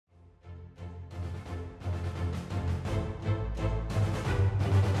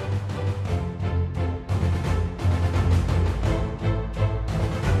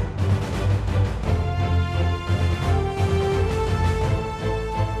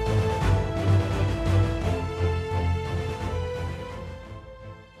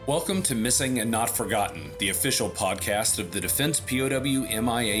Welcome to Missing and Not Forgotten, the official podcast of the Defense POW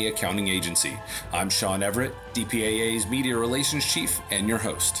MIA Accounting Agency. I'm Sean Everett, DPAA's Media Relations Chief and your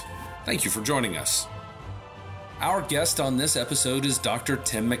host. Thank you for joining us. Our guest on this episode is Dr.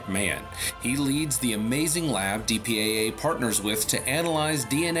 Tim McMahon. He leads the amazing lab DPAA partners with to analyze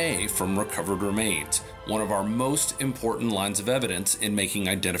DNA from recovered remains, one of our most important lines of evidence in making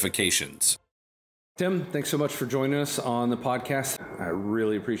identifications. Tim, thanks so much for joining us on the podcast. I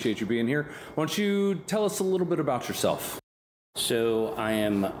really appreciate you being here. Why don't you tell us a little bit about yourself? So I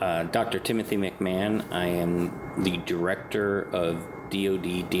am Dr. Timothy McMahon. I am the Director of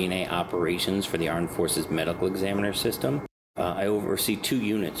DoD DNA Operations for the Armed Forces Medical Examiner System. I oversee two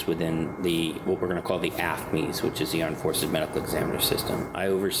units within what we're going to call the AFMES, which is the Armed Forces Medical Examiner System. I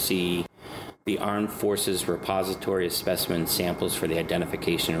oversee the Armed Forces Repository of Specimen Samples for the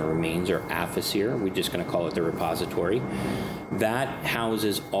Identification of Remains, or AFISER. We're just going to call it the repository. That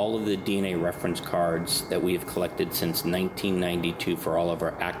houses all of the DNA reference cards that we have collected since 1992 for all of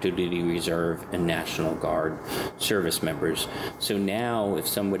our active duty reserve and National Guard service members. So now, if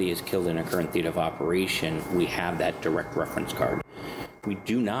somebody is killed in a current theater of operation, we have that direct reference card. We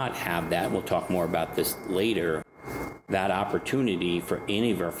do not have that, we'll talk more about this later, that opportunity for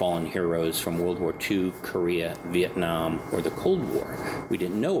any of our fallen heroes from World War II, Korea, Vietnam, or the Cold War. We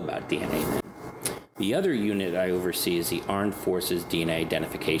didn't know about DNA then. The other unit I oversee is the Armed Forces DNA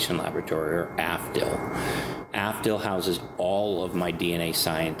Identification Laboratory, or AFDIL. AFDIL houses all of my DNA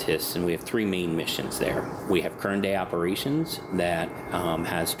scientists, and we have three main missions there. We have current day operations that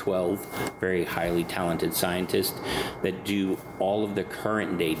has 12 very highly talented scientists that do all of the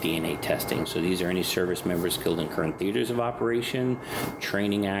current day DNA testing. So these are any service members killed in current theaters of operation,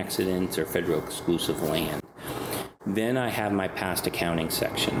 training accidents, or federal exclusive land. Then I have my past accounting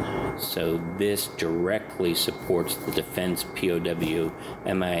section. So this directly supports the Defense POW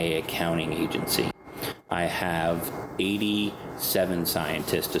MIA Accounting Agency. I have 87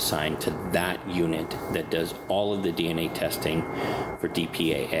 scientists assigned to that unit that does all of the DNA testing for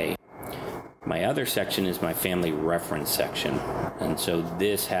DPAA. My other section is my family reference section. And so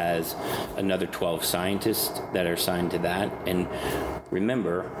this has another 12 scientists that are assigned to that. And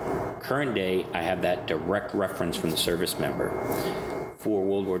remember, current day, I have that direct reference from the service member. For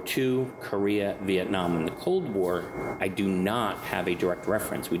World War II, Korea, Vietnam, and the Cold War, I do not have a direct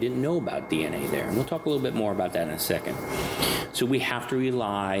reference. We didn't know about DNA there. And we'll talk a little bit more about that in a second. So we have to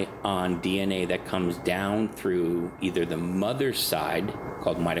rely on DNA that comes down through either the mother's side,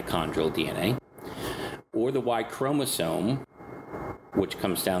 called mitochondrial DNA, or the Y chromosome, which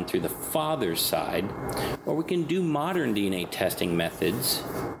comes down through the father's side, or we can do modern DNA testing methods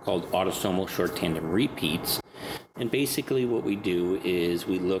called autosomal short tandem repeats. And basically what we do is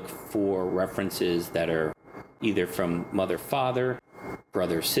we look for references that are either from mother, father,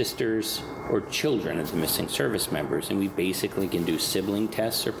 brothers, sisters, or children of the missing service members. And we basically can do sibling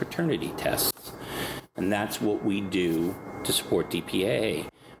tests or paternity tests. And that's what we do to support DPAA.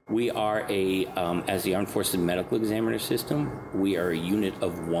 We are as the Armed Forces Medical Examiner System, we are a unit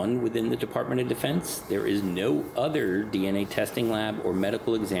of one within the Department of Defense. There is no other DNA testing lab or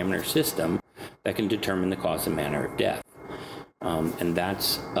medical examiner system that can determine the cause and manner of death. And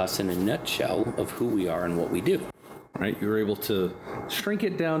that's us in a nutshell of who we are and what we do. Right, you were able to shrink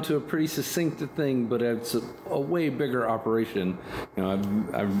it down to a pretty succinct thing, but it's a way bigger operation. You know,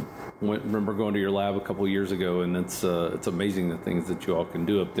 I remember going to your lab a couple of years ago, and it's amazing the things that you all can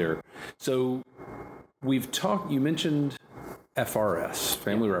do up there. So we've talked. You mentioned FRS,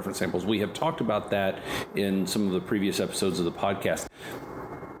 family reference samples. We have talked about that in some of the previous episodes of the podcast.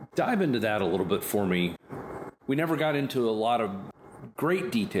 Dive into that a little bit for me. We never got into a lot of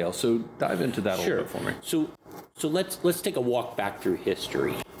great detail, so dive into that a little bit for me. So let's take a walk back through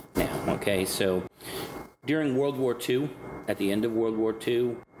history now, okay? So during World War II, at the end of World War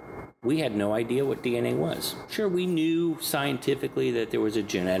II, we had no idea what DNA was. Sure, we knew scientifically that there was a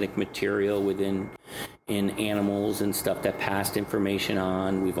genetic material in animals and stuff that passed information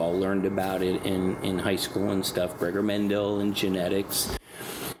on. We've all learned about it in high school and stuff, Gregor Mendel and genetics.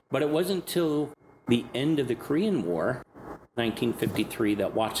 But it wasn't until the end of the Korean War, 1953,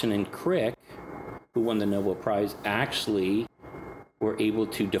 that Watson and Crick, who won the Nobel Prize, actually were able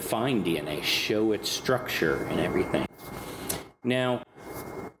to define DNA, show its structure and everything. Now,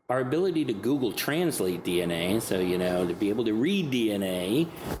 our ability to Google translate DNA, so, to be able to read DNA,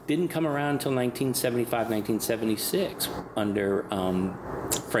 didn't come around until 1975, 1976, under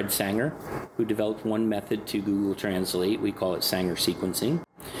Fred Sanger, who developed one method to Google Translate. We call it Sanger sequencing.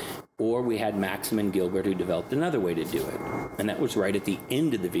 Or we had Maxim and Gilbert, who developed another way to do it. And that was right at the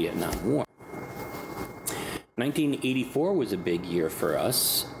end of the Vietnam War. 1984 was a big year for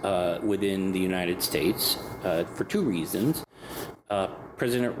us within the United States for two reasons.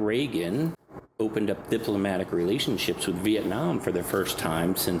 President Reagan opened up diplomatic relationships with Vietnam for the first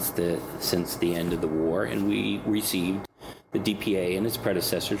time since the end of the war, and the DPAA and its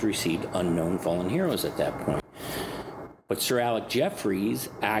predecessors received unknown fallen heroes at that point. But Sir Alec Jeffreys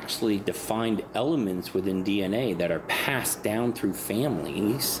actually defined elements within DNA that are passed down through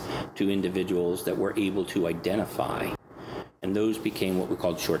families to individuals that we're able to identify. And those became what we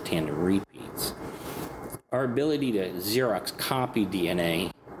called short tandem repeats. Our ability to Xerox copy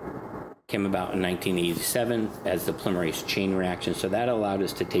DNA came about in 1987 as the polymerase chain reaction. So that allowed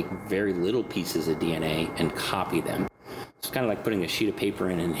us to take very little pieces of DNA and copy them. It's kind of like putting a sheet of paper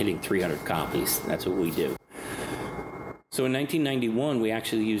in and hitting 300 copies. That's what we do. So in 1991, we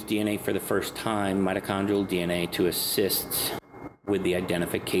actually used DNA for the first time, mitochondrial DNA, to assist with the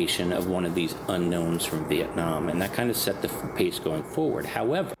identification of one of these unknowns from Vietnam. And that kind of set the pace going forward.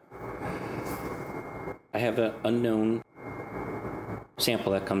 However, I have an unknown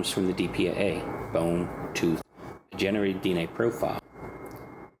sample that comes from the DPAA, bone, tooth, a generated DNA profile.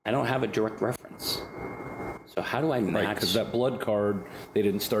 I don't have a direct reference. So how do I match? Right, because that blood card, they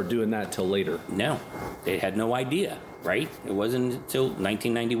didn't start doing that till later. No, they had no idea, right? It wasn't until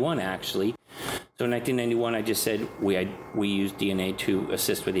 1991, actually. So in 1991, I just said we used DNA to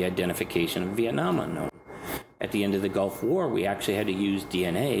assist with the identification of Vietnam unknown. At the end of the Gulf War, we actually had to use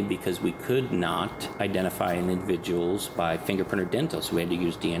DNA because we could not identify individuals by fingerprint or dental, so we had to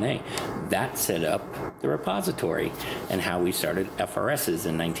use DNA. That set up the repository and how we started FRSs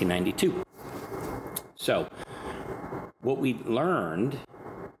in 1992. So what we learned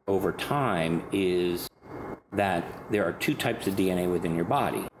over time is that there are two types of DNA within your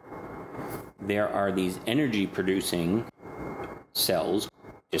body. There are these energy-producing cells,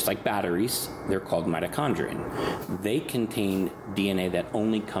 just like batteries. They're called mitochondria. They contain DNA that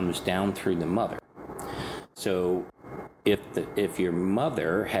only comes down through the mother. So if your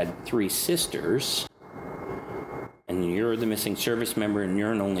mother had 3 sisters, and you're the missing service member and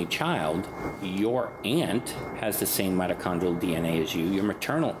you're an only child, your aunt has the same mitochondrial DNA as you, your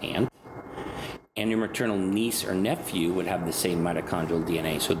maternal aunt, and your maternal niece or nephew would have the same mitochondrial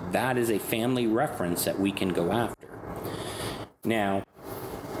DNA. So that is a family reference that we can go after. Now,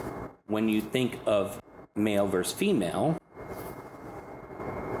 when you think of male versus female,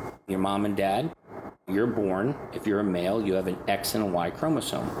 your mom and dad, you're born, if you're a male, you have an X and a Y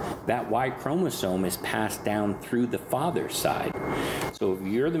chromosome. That Y chromosome is passed down through the father's side. So if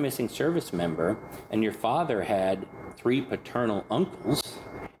you're the missing service member and your father had 3 paternal uncles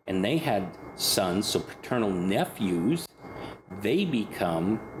and they had sons, so paternal nephews, they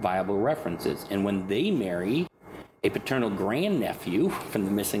become viable references. And when they marry, a paternal grandnephew from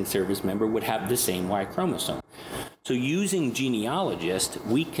the missing service member would have the same Y chromosome. So using genealogists,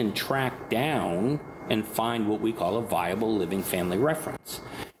 we can track down and find what we call a viable living family reference.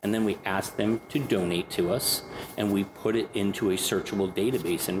 And then we ask them to donate to us, and we put it into a searchable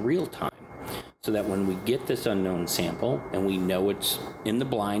database in real time. So that when we get this unknown sample, and we know it's in the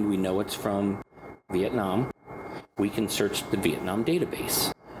blind, we know it's from Vietnam, we can search the Vietnam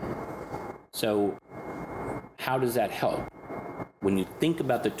database. So how does that help? When you think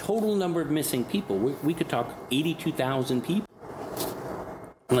about the total number of missing people, we could talk 82,000 people.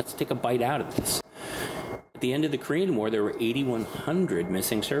 And let's take a bite out of this. At the end of the Korean War, there were 8,100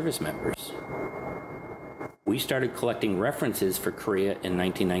 missing service members. We started collecting references for Korea in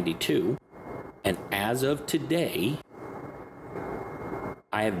 1992, and as of today,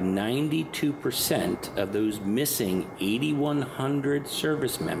 I have 92% of those missing 8,100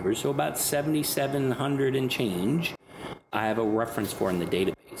 service members, so about 7,700 and change, I have a reference for in the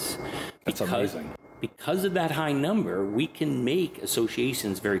database. That's amazing. Because of that high number, we can make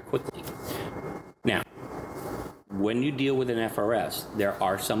associations very quickly. Now, when you deal with an FRS, there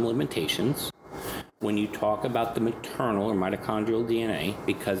are some limitations. When you talk about the maternal or mitochondrial DNA,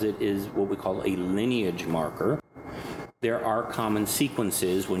 because it is what we call a lineage marker, there are common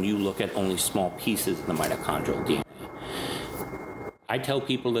sequences when you look at only small pieces of the mitochondrial DNA. I tell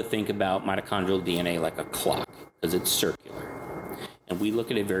people to think about mitochondrial DNA like a clock, because it's circular. And we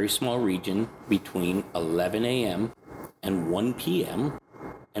look at a very small region between 11 a.m. and 1 p.m.,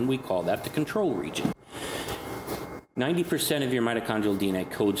 and we call that the control region. 90% of your mitochondrial DNA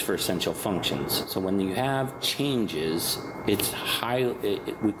codes for essential functions. So when you have changes, it's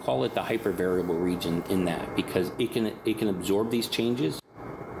we call it the hypervariable region in that, because it can absorb these changes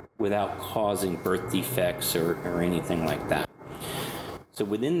without causing birth defects or anything like that. So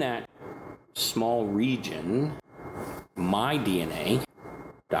within that small region, my DNA,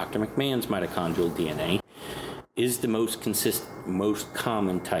 Dr. McMahon's mitochondrial DNA, is the most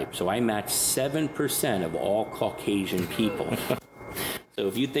common type. So I match 7% of all Caucasian people. So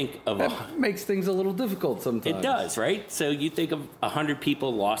if you think of that makes things a little difficult sometimes. It does, right? So you think of 100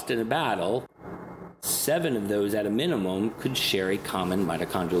 people lost in a battle, 7 of those at a minimum could share a common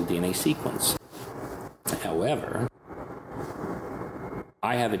mitochondrial DNA sequence. However,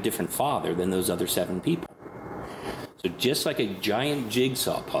 I have a different father than those other 7 people. So just like a giant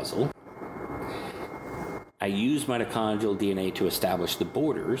jigsaw puzzle, I use mitochondrial DNA to establish the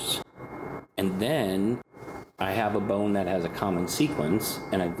borders, and then I have a bone that has a common sequence,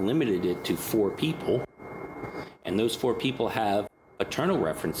 and I've limited it to 4 people, and those 4 people have paternal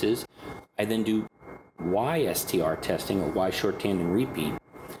references. I then do Y-STR testing, or Y short tandem repeat,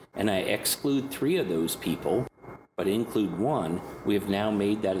 and I exclude 3 of those people, but include 1. We have now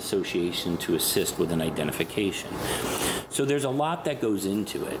made that association to assist with an identification. So there's a lot that goes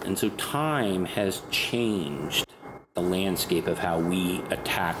into it, and so time has changed the landscape of how we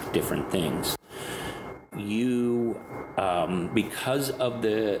attack different things. Because of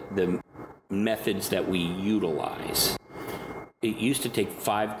the methods that we utilize, it used to take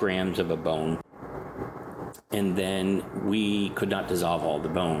 5 grams of a bone, and then we could not dissolve all the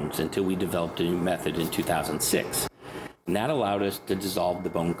bones until we developed a new method in 2006. And that allowed us to dissolve the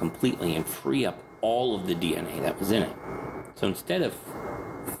bone completely and free up all of the DNA that was in it. So instead of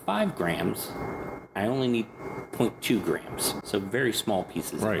 5 grams, I only need 0.2 grams. So very small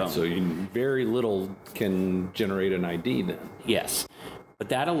pieces of bone. Right, so very little can generate an ID then. Yes. But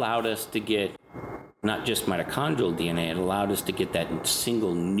that allowed us to get not just mitochondrial DNA, it allowed us to get that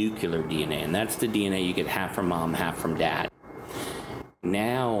single nuclear DNA. And that's the DNA you get half from mom, half from dad.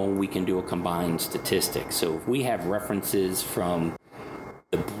 Now we can do a combined statistic. So if we have references from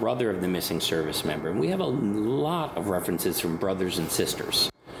the brother of the missing service member, and we have a lot of references from brothers and sisters.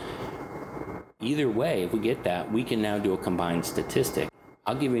 Either way, if we get that, we can now do a combined statistic.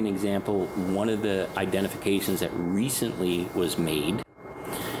 I'll give you an example. One of the identifications that recently was made,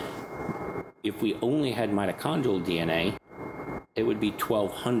 if we only had mitochondrial DNA, it would be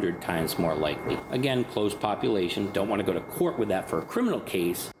 1,200 times more likely. Again, closed population. Don't want to go to court with that for a criminal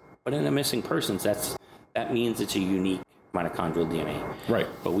case, but in a missing persons, that means it's a unique mitochondrial DNA. Right.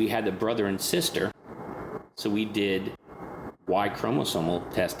 But we had the brother and sister, so we did Y chromosomal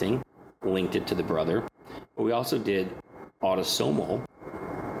testing, linked it to the brother, but we also did autosomal.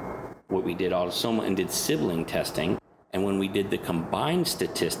 We did autosomal and did sibling testing, and when we did the combined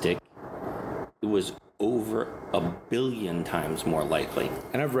statistic, it was over 1 billion times more likely.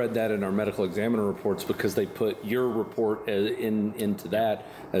 And I've read that in our medical examiner reports because they put your report into that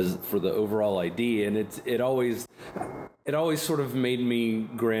as for the overall ID, and it always sort of made me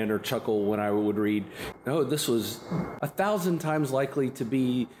grin or chuckle when I would read, "Oh, this was 1,000 times likely to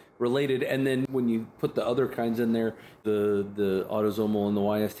be related," and then when you put the other kinds in there, the autosomal and the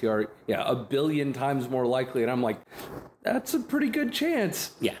YSTR, 1 billion times more likely, and I'm like, that's a pretty good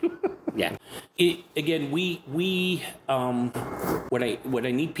chance. Yeah. What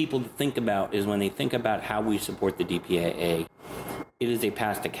I need people to think about is when they think about how we support the DPAA, it is a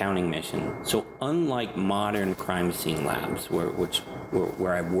past accounting mission. So unlike modern crime scene labs, where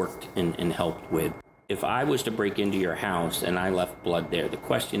I've worked and helped with, if I was to break into your house and I left blood there, the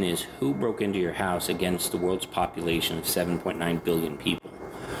question is, who broke into your house against the world's population of 7.9 billion people?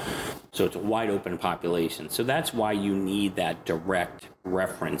 So it's a wide open population. So that's why you need that direct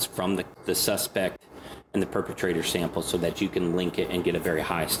reference from the suspect and the perpetrator sample so that you can link it and get a very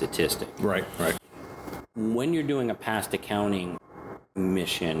high statistic. Right. When you're doing a past accounting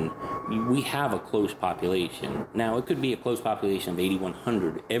mission, we have a closed population. Now, it could be a closed population of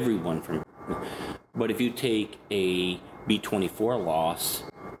 8,100, everyone from... But if you take a B-24 loss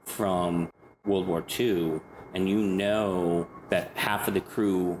from World War II, and you know that half of the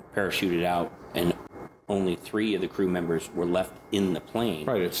crew parachuted out and only 3 of the crew members were left in the plane.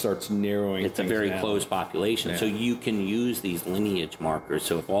 Right, it starts narrowing. It's a very down. closed population. Yeah. So you can use these lineage markers.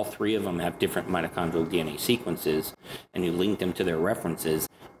 So if all 3 of them have different mitochondrial DNA sequences and you link them to their references,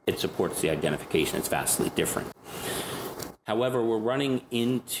 it supports the identification. It's vastly different. However, we're running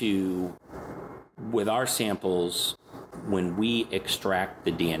into, with our samples, when we extract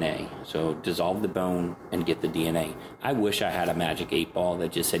the DNA, so dissolve the bone and get the DNA. I wish I had a magic 8-ball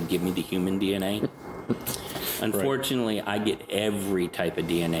that just said, give me the human DNA. Unfortunately, right. I get every type of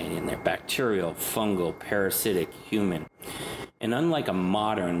DNA in there, bacterial, fungal, parasitic, human. And unlike a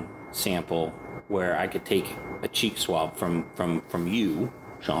modern sample where I could take a cheek swab from you,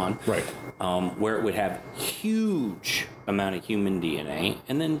 Sean, right, where it would have huge amount of human DNA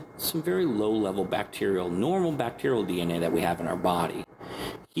and then some very low-level normal bacterial DNA that we have in our body.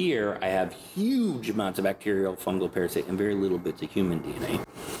 Here, I have huge amounts of bacterial, fungal, parasite, and very little bits of human DNA.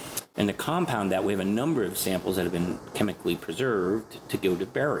 And to compound that, we have a number of samples that have been chemically preserved to go to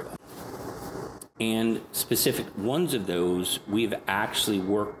burial. And specific ones of those, we've actually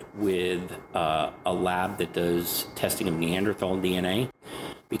worked with a lab that does testing of Neanderthal DNA,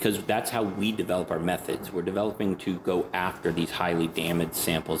 because that's how we develop our methods. We're developing to go after these highly damaged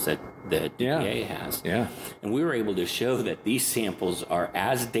samples that the DPAA has. Yeah. And we were able to show that these samples are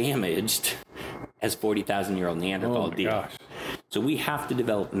as damaged as 40,000-year-old Neanderthal DNA. Gosh. So we have to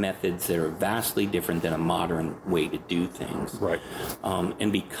develop methods that are vastly different than a modern way to do things. Right.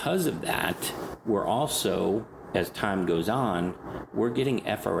 And because of that, we're also, as time goes on, we're getting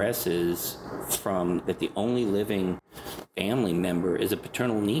FRSs from that the only living family member is a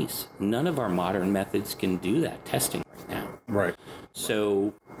paternal niece. None of our modern methods can do that testing right now. Right.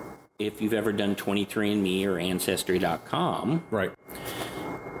 So if you've ever done 23andMe or Ancestry.com, right,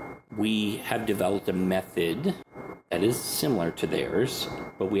 we have developed a method that is similar to theirs,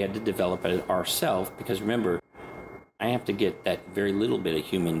 but we had to develop it ourselves because, remember, I have to get that very little bit of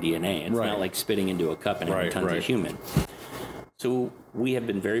human DNA. It's not like spitting into a cup and having tons of human. So we have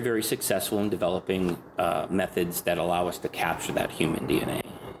been very, very successful in developing methods that allow us to capture that human DNA.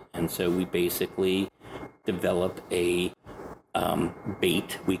 And so we basically developed a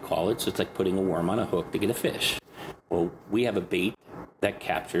bait, we call it. So it's like putting a worm on a hook to get a fish. Well, we have a bait that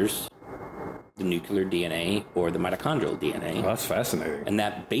captures the nuclear DNA or the mitochondrial DNA. Oh, that's fascinating. And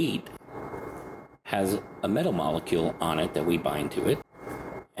that bait has a metal molecule on it that we bind to it.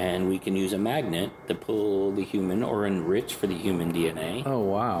 And we can use a magnet to pull the human or enrich for the human DNA. Oh,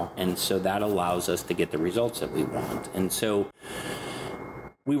 wow. And so that allows us to get the results that we want. And so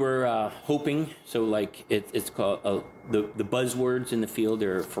we were hoping, so like it's called, the buzzwords in the field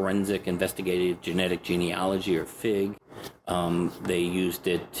are forensic investigative genetic genealogy, or FIG. They used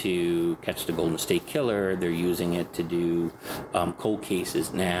it to catch the Golden State Killer. They're using it to do cold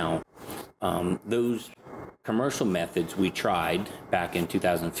cases now. Those commercial methods we tried back in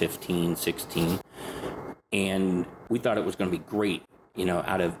 2015, 16, and we thought it was going to be great. You know,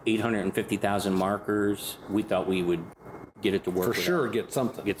 out of 850,000 markers, we thought we would get it to work. For sure, get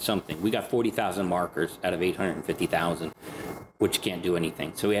something. We got 40,000 markers out of 850,000, which can't do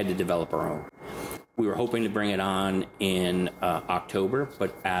anything. So we had to develop our own. We were hoping to bring it on in October,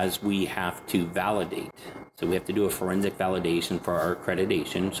 but as we have to validate, so we have to do a forensic validation for our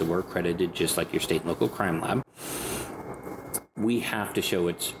accreditation, so we're accredited just like your state and local crime lab. We have to show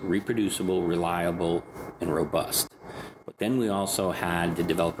it's reproducible, reliable, and robust. But then we also had to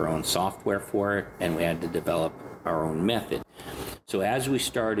develop our own software for it, and we had to develop our own method. So as we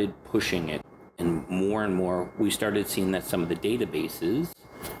started pushing it, and more, we started seeing that some of the databases,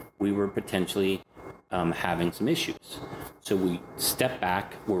 we were potentially having some issues. So we stepped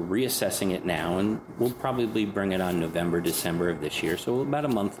back, we're reassessing it now, and we'll probably bring it on November, December of this year, so about a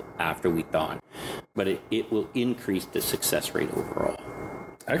month after we thought. But it will increase the success rate overall.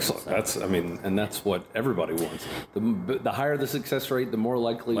 Excellent. That's what everybody wants. The higher the success rate, the more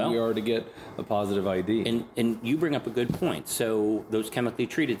likely we are to get a positive ID. And you bring up a good point. So those chemically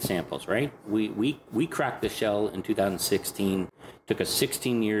treated samples, right? We cracked the shell in 2016. Took us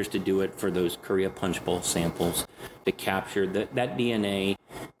 16 years to do it for those Korea Punch Bowl samples to capture that DNA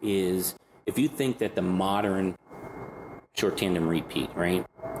is, if you think that the modern short tandem repeat, right?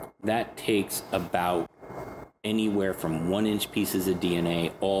 That takes about anywhere from 1-inch pieces of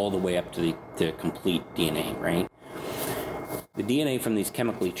DNA all the way up to the complete DNA, right? The DNA from these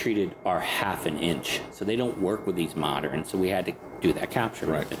chemically treated are 1/2 inch, so they don't work with these modern, so we had to do that capture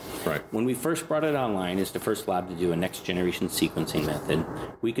method. Right. When we first brought it online, it's the first lab to do a next generation sequencing method.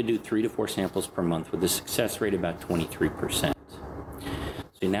 We could do 3 to 4 samples per month with a success rate of about 23%.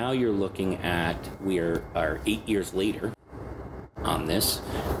 So now you're looking at, we are 8 years later on this.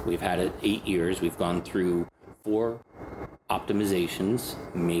 We've had it 8 years. We've gone through 4 optimizations,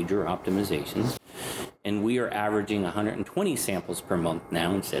 major optimizations, and we are averaging 120 samples per month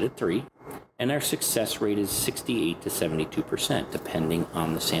now instead of 3. And our success rate is 68 to 72%, depending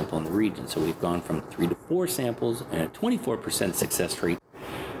on the sample and the region. So we've gone from 3 to 4 samples and a 24% success rate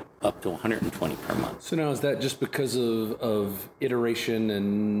up to 120 per month. So now is that just because of iteration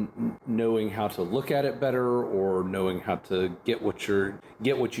and knowing how to look at it better, or knowing how to get what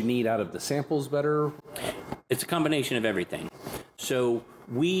you need out of the samples better? It's a combination of everything. So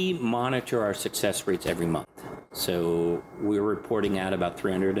we monitor our success rates every month. So we're reporting out about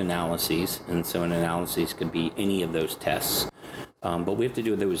 300 analyses, and so an analysis could be any of those tests. But we have to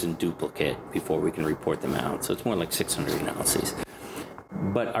do those in duplicate before we can report them out. So it's more like 600 analyses.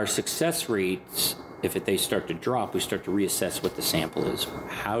 But our success rates they start to drop, we start to reassess what the sample is.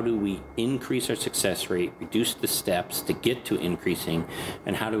 How do we increase our success rate, reduce the steps to get to increasing,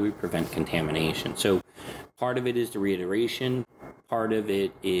 and how do we prevent contamination? So part of it is the reiteration, part of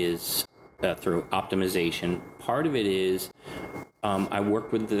it is through optimization, part of it is I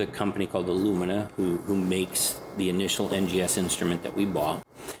worked with the company called Illumina, who makes the initial NGS instrument that we bought,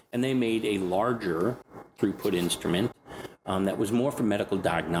 and they made a larger throughput instrument that was more for medical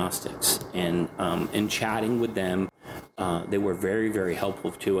diagnostics. And in chatting with them, they were very, very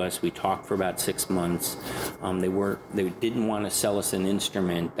helpful to us. We talked for about 6 months. They didn't want to sell us an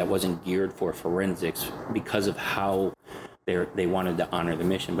instrument that wasn't geared for forensics because of how they wanted to honor the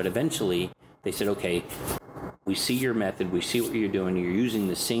mission. But eventually they said, okay, we see your method, we see what you're doing, you're using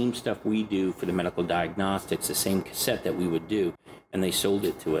the same stuff we do for the medical diagnostics, the same cassette that we would do, and they sold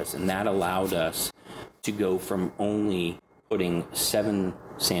it to us. And that allowed us to go from only putting 7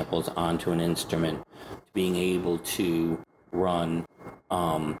 samples onto an instrument to being able to run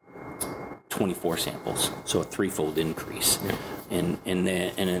 24 samples, so a 3-fold increase. Yeah. And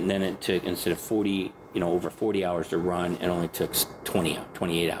then it took, instead of 40, over 40 hours to run, it only took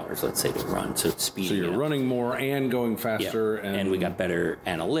 28 hours, let's say, to run. So it's speeding. So you're running more and going faster. Yeah. And we got better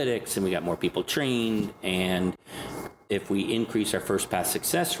analytics, and we got more people trained. And if we increase our first pass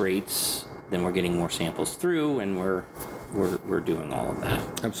success rates, then we're getting more samples through, and we're doing all of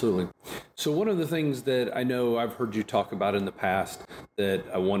that. Absolutely. So one of the things that I know I've heard you talk about in the past that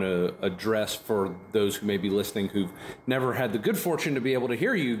I want to address for those who may be listening who've never had the good fortune to be able to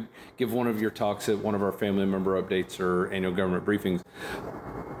hear you give one of your talks at one of our family member updates or annual government briefings,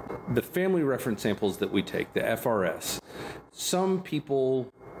 the family reference samples that we take, the FRS, some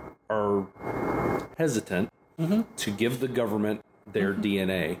people are hesitant to give the government their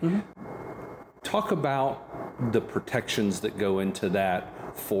DNA. Talk about the protections that go into that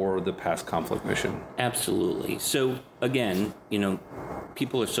for the past conflict mission. Absolutely. So again,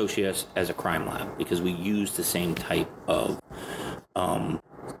 people associate us as a crime lab because we use the same type of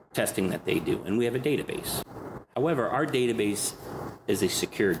testing that they do, and we have a database. However, our database is a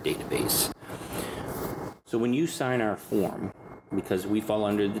secured database. So when you sign our form, because we fall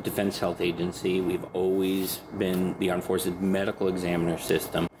under the Defense Health Agency, we've always been the Armed Forces Medical Examiner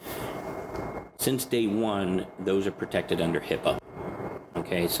System. Since day one, those are protected under HIPAA.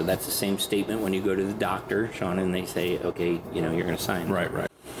 Okay, so that's the same statement when you go to the doctor, Sean, and they say, okay, you're going to sign. Right.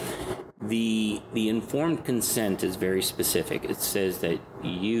 The informed consent is very specific. It says that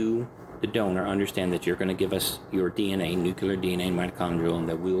you, the donor, understand that you're going to give us your DNA, nuclear DNA, mitochondrial, and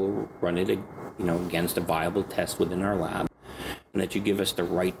that we will run it, against a viable test within our lab, and that you give us the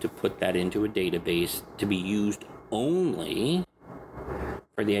right to put that into a database to be used only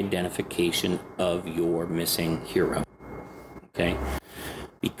for the identification of your missing hero. Okay?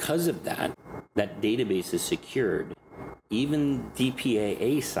 Because of that database is secured. Even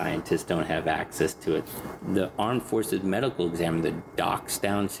DPAA scientists don't have access to it. The Armed Forces Medical Examiner, the docs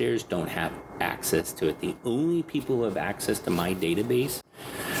downstairs, don't have access to it. The only people who have access to my database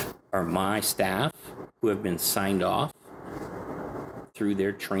are my staff, who have been signed off through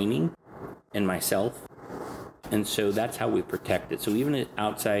their training, and myself. And so that's how we protect it. So even an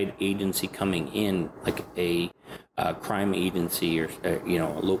outside agency coming in, like a crime agency or a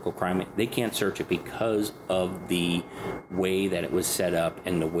local crime, they can't search it because of the way that it was set up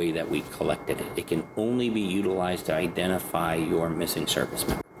and the way that we collected it. It can only be utilized to identify your missing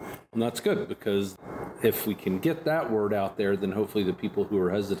servicemen. And that's good, because if we can get that word out there, then hopefully the people who are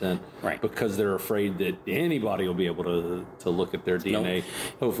hesitant, because they're afraid that anybody will be able to look at their DNA,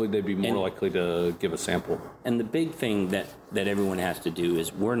 hopefully they'd be more likely to give a sample. And the big thing that everyone has to do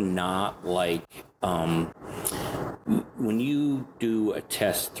is we're not like, when you do a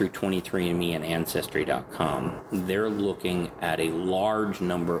test through 23andMe and Ancestry.com, they're looking at a large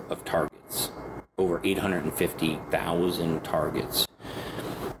number of targets, over 850,000 targets.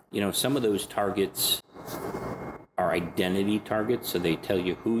 Some of those targets are identity targets, so they tell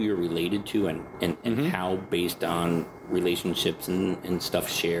you who you're related to and how, based on relationships and stuff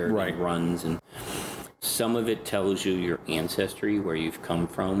shared and runs. And some of it tells you your ancestry, where you've come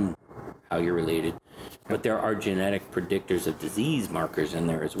from, how you're related. But there are genetic predictors of disease markers in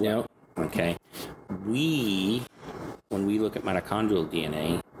there as well. Okay. When we look at mitochondrial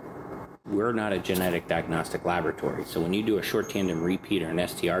DNA, we're not a genetic diagnostic laboratory. So when you do a short tandem repeat or an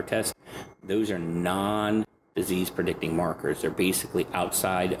STR test, those are non-disease predicting markers. They're basically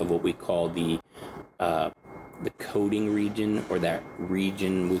outside of what we call the coding region, or that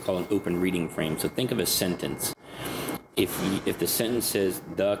region we call an open reading frame. So think of a sentence. if the sentence says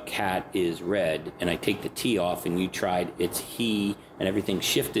the cat is red, and I take the T off, and you tried it's he, and everything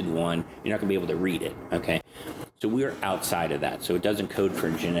shifted one, you're not going to be able to read it. Okay, so we're outside of that, so it doesn't code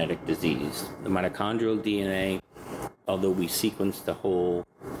for genetic disease. The mitochondrial DNA, although we sequence the whole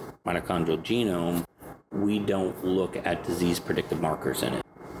mitochondrial genome, we don't look at disease predictive markers in it.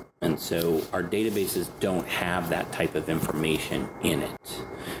 And so our databases don't have that type of information in it.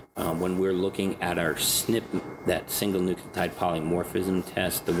 When we're looking at our SNP, that single nucleotide polymorphism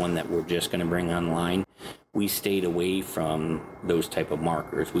test, the one that we're just going to bring online, we stayed away from those type of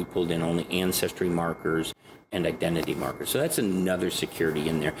markers. We pulled in only ancestry markers and identity markers. So that's another security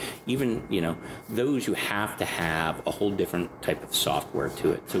in there. Even, those you have to have a whole different type of software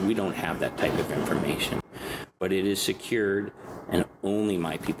to it. So we don't have that type of information. But it is secured, and only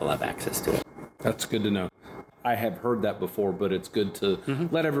my people have access to it. That's good to know. I have heard that before, but it's good to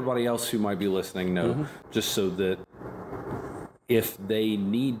let everybody else who might be listening know, just so that if they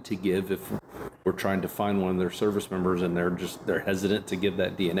need to give, if we're trying to find one of their service members and they're hesitant to give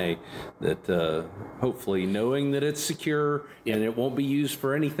that DNA, that hopefully knowing that it's secure and it won't be used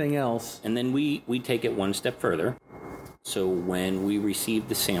for anything else. And then we take it one step further. So when we receive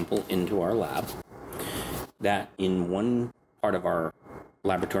the sample into our lab, that in one part of our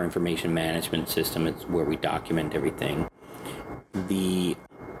laboratory information management system, it's where we document everything, the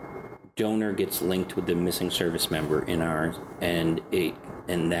donor gets linked with the missing service member in ours, and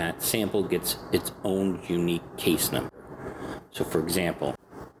that sample gets its own unique case number. So for example,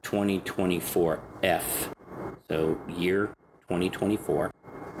 2024F, so year 2024,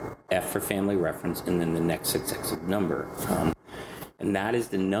 F for family reference, and then the next successive number. And that is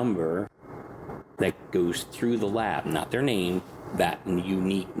the number that goes through the lab, not their name, that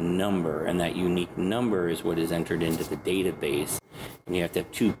unique number. And that unique number is what is entered into the database. And you have to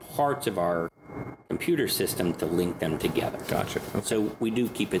have two parts of our computer system to link them together. Gotcha. Okay. So we do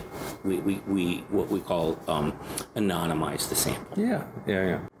keep it, we what we call anonymize the sample. Yeah.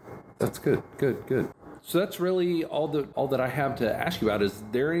 That's good. So that's really all that I have to ask you about. Is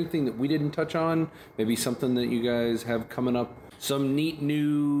there anything that we didn't touch on? Maybe something that you guys have coming up? Some neat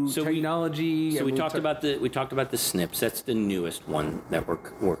new technology. We talked about the SNPs. That's the newest one that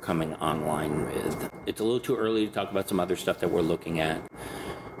we're coming online with. It's a little too early to talk about some other stuff that we're looking at.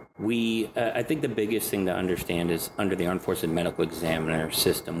 I think the biggest thing to understand is under the Armed Forces Medical Examiner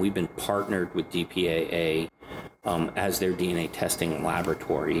system, we've been partnered with DPAA as their DNA testing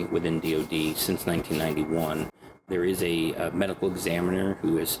laboratory within DoD since 1991. There is a medical examiner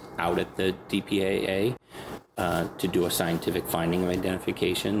who is out at the DPAA to do a scientific finding of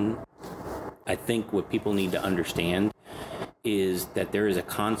identification. I think what people need to understand is that there is a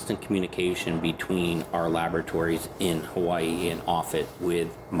constant communication between our laboratories in Hawaii and Offutt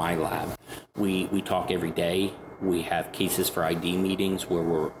with my lab. We talk every day. We have cases for ID meetings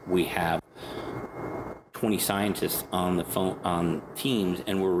where we have 20 scientists on the phone, on Teams,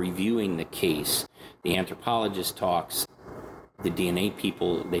 and we're reviewing the case. The anthropologist talks, the DNA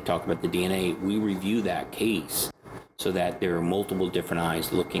people, they talk about the DNA. We review that case so that there are multiple different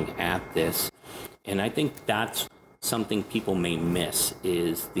eyes looking at this. And I think that's something people may miss,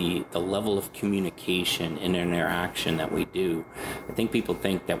 is the level of communication and interaction that we do. I think people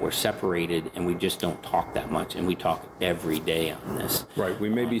think that we're separated and we just don't talk that much, and we talk every day on this. Right. We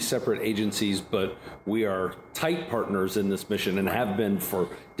may be separate agencies, but we are tight partners in this mission and have been for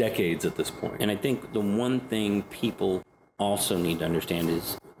decades at this point. And I think the one thing people also need to understand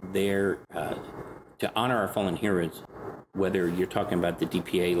is to honor our fallen heroes, whether you're talking about the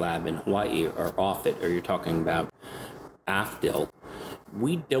DPA lab in Hawaii or Offutt, or you're talking about AFDIL,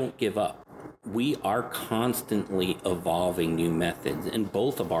 we don't give up. We are constantly evolving new methods, and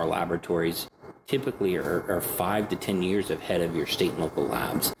both of our laboratories typically are 5 to 10 years ahead of your state and local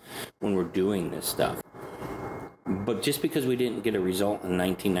labs when we're doing this stuff. But just because we didn't get a result in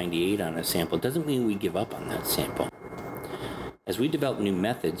 1998 on a sample doesn't mean we give up on that sample. As we develop new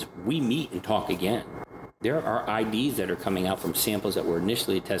methods, we meet and talk again. There are IDs that are coming out from samples that were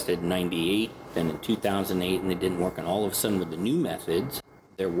initially tested in 98, then in 2008, and they didn't work. And all of a sudden, with the new methods,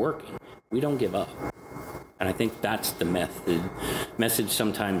 they're working. We don't give up. And I think that's the message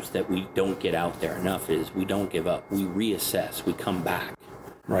sometimes that we don't get out there enough, is we don't give up. We reassess. We come back.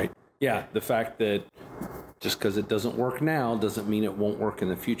 Right. Yeah. The fact that just because it doesn't work now doesn't mean it won't work in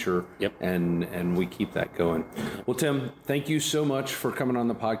the future. Yep. And we keep that going. Well, Tim, thank you so much for coming on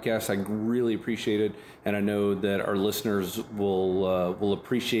the podcast. I really appreciate it. And I know that our listeners will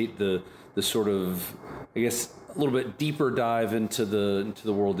appreciate the sort of, I guess, a little bit deeper dive into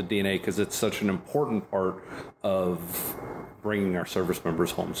the world of DNA, because it's such an important part of bringing our service members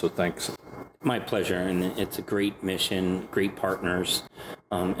home. So thanks. My pleasure, and it's a great mission, great partners,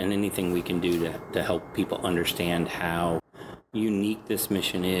 and anything we can do to help people understand how unique this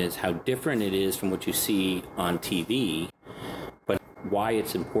mission is, how different it is from what you see on TV, but why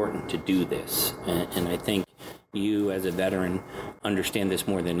it's important to do this. And I think you as a veteran understand this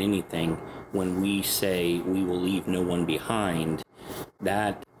more than anything when we say we will leave no one behind,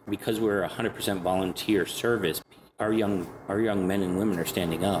 that because we're 100% volunteer service, our young men and women are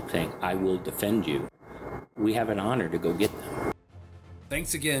standing up saying, I will defend you. We have an honor to go get them.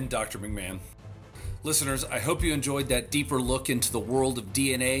 Thanks again, Dr. McMahon. Listeners, I hope you enjoyed that deeper look into the world of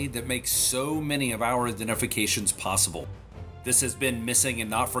DNA that makes so many of our identifications possible. This has been Missing and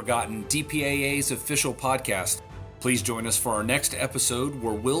Not Forgotten, DPAA's official podcast. Please join us for our next episode,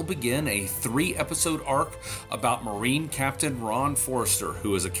 where we'll begin a 3-episode arc about Marine Captain Ron Forrester,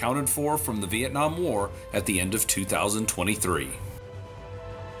 who is accounted for from the Vietnam War at the end of 2023.